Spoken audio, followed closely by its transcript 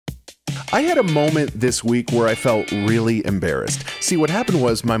I had a moment this week where I felt really embarrassed. See, what happened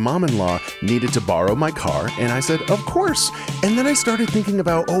was my mom-in-law needed to borrow my car, and I said, of course. And then I started thinking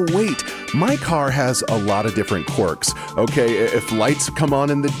about, oh wait, my car has a lot of different quirks. Okay, if lights come on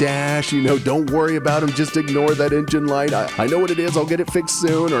in the dash, don't worry about them, just ignore that engine light. I know what it is, I'll get it fixed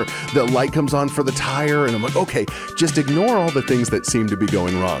soon. Or the light comes on for the tire, and I'm like, okay, just ignore all the things that seem to be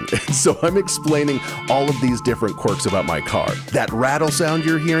going wrong. And so I'm explaining all of these different quirks about my car. That rattle sound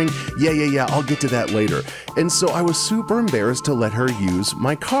you're hearing, yeah, I'll get to that later. And so I was super embarrassed to let her use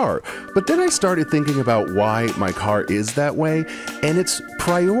my car. But then I started thinking about why my car is that way, and it's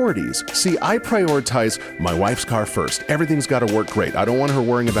priorities. See, I prioritize my wife's car first. Everything's got to work great. I don't want her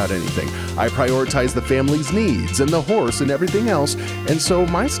worrying about anything. I prioritize the family's needs and the horse and everything else, and so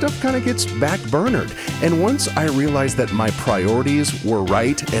my stuff kind of gets back-burnered. And once I realized that my priorities were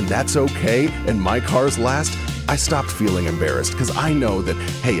right, and that's okay, and my car's last, I stopped feeling embarrassed because I know that,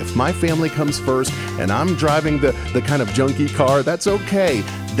 hey, if my family comes first and I'm driving the kind of junky car, that's okay.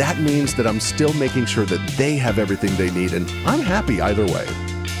 That means that I'm still making sure that they have everything they need, and I'm happy either way.